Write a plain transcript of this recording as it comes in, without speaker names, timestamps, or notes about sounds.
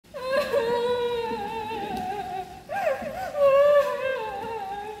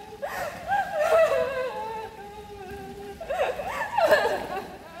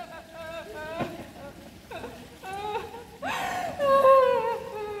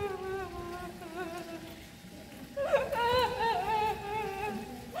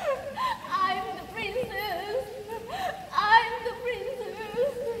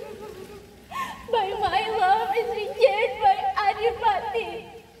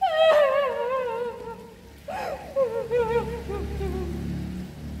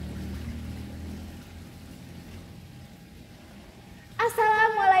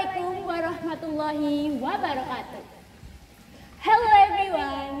Warahmatullahi Wabarakatuh. Hello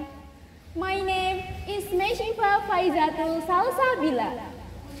everyone, my name is Mesyfa faizzatul Salsabillah.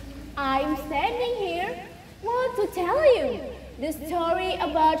 I'm standing here want to tell you the story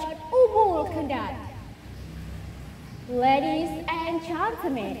about Umbul Kendat. Ladies and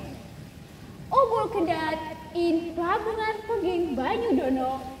gentlemen, Umbul Kendat in Plambungan Pengging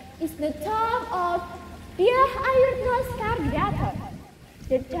Banyudono is the tomb of Dyah Ayu Kedaton,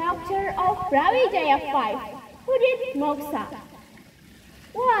 the doctor of Brawijaya V, who did moksa.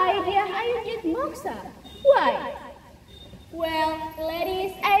 Why Dyah Ayu did moksa? Why? Well,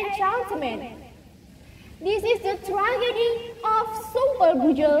 ladies and gentlemen, this is the tragedy of Sumpel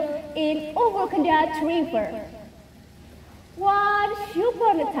Bujel in Umbul Kendat River. Once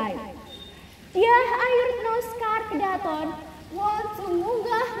upon a time, Dyah Ayu Kedaton want to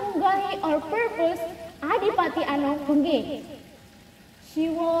ngunggah-ngunggahi or purpose Adipati Anom Pengging. She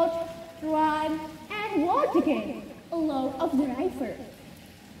walked, ran, and walked again along of the river.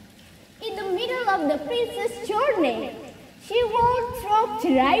 In the middle of the princess' journey, she walked through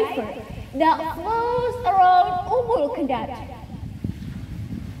the river that flows around Umbul Kendat.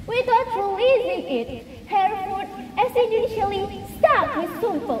 Without releasing it, her foot accidentally stuck with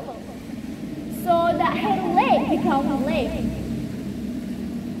Sumpel, so that her leg became lame.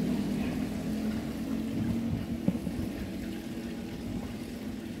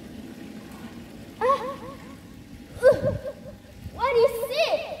 What is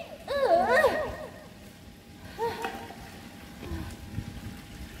it?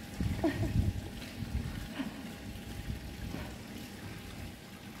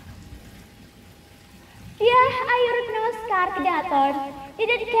 Dyah Ayu Kedaton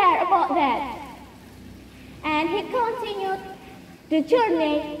didn't care about that, and he continued the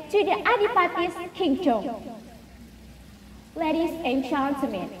journey to the Adipati's kingdom. Ladies and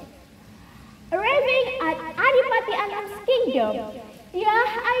gentlemen, arriving at Adipati Anom's kingdom, Dyah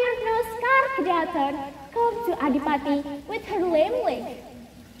Ayu Kedaton come to Adipati with her lame leg.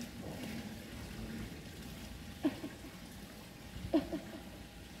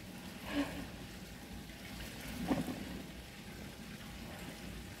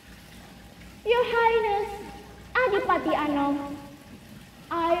 Your Highness, Adipati Anom,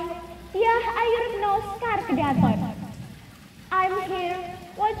 I'm Dyah Ayu Kedaton. I'm here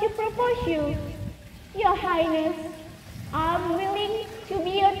want to propose you. Your Highness, I'm willing to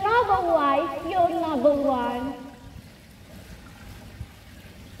be your noble wife, your noble one.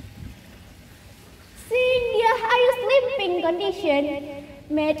 Seeing Dyah Ayu's limping condition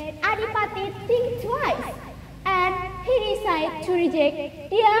made Adipati think twice, and he decided to reject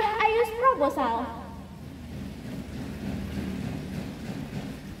Dyah Ayu's proposal.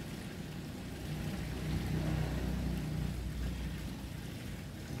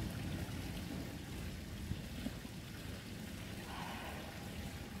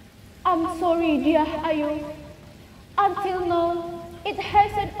 I'm sorry, Dyah Ayu. Until now, it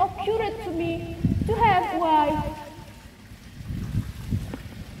hasn't occurred to me to have wife.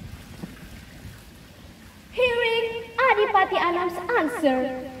 Hearing Adipati Anom's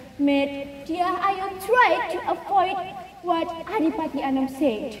answer made Dyah Ayu try to avoid what Adipati Anom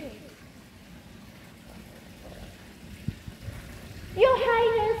said. Your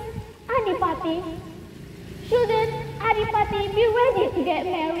Highness, Adipati, shouldn't Adipati be ready to get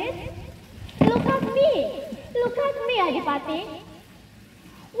married? Look at me, Adipati.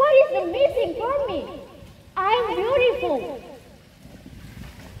 What is the missing for me? I'm beautiful.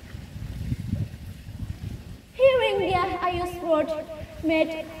 Hearing Dyah Ayu's words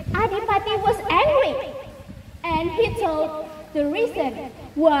made Adipati was angry, and he told the reason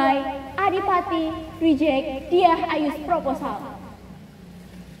why Adipati rejected Dyah Ayu's proposal.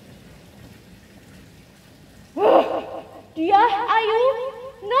 Dyah Ayu,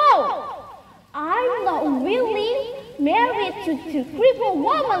 no! I'm not willing married to crippled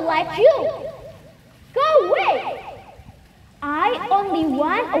woman like you. Go away! I only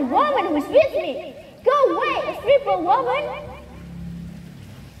want a woman who's with me. Go away, crippled woman!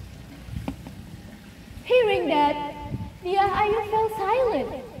 Hearing that, Dyah Ayu fell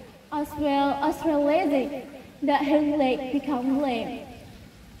silent, as well as realizing that her leg became lame.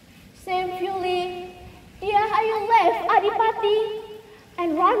 Shamefully, Dyah Ayu left Adipati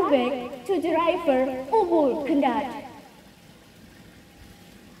and ran back to the river Umbul Kendat.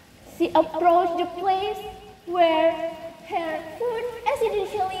 She approached the place where her foot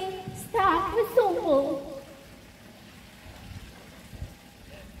accidentally stuck with Sumpel.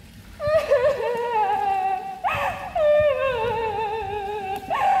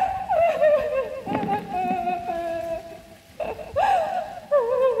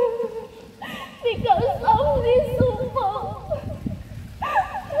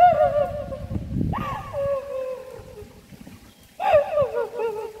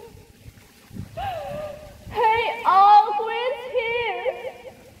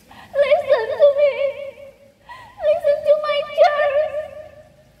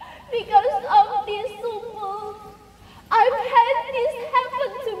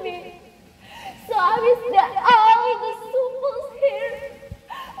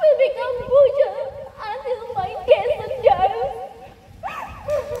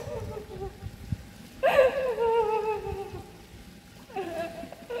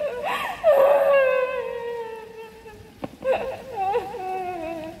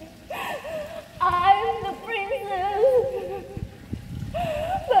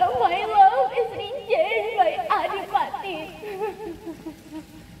 it.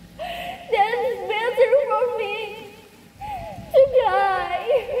 Then it's better for me to die.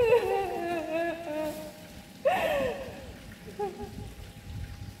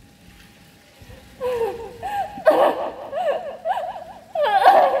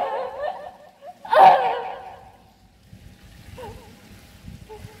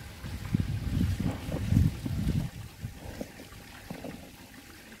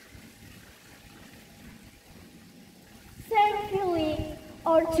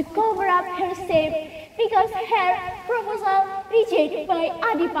 Or to cover up her shame because her proposal rejected by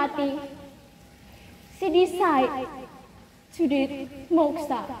Adipati. She decided to do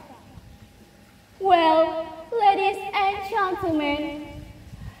moksa. Well, ladies and gentlemen,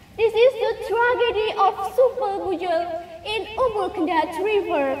 this is the tragedy of Sumpel Bujel in Umbul Kendat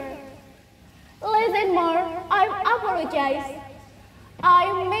River. Less and more, I apologize.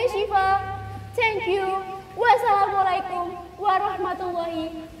 I'm Mesyfa. Thank you. Wassalamualaikum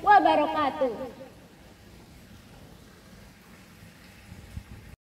warahmatullahi wabarakatuh.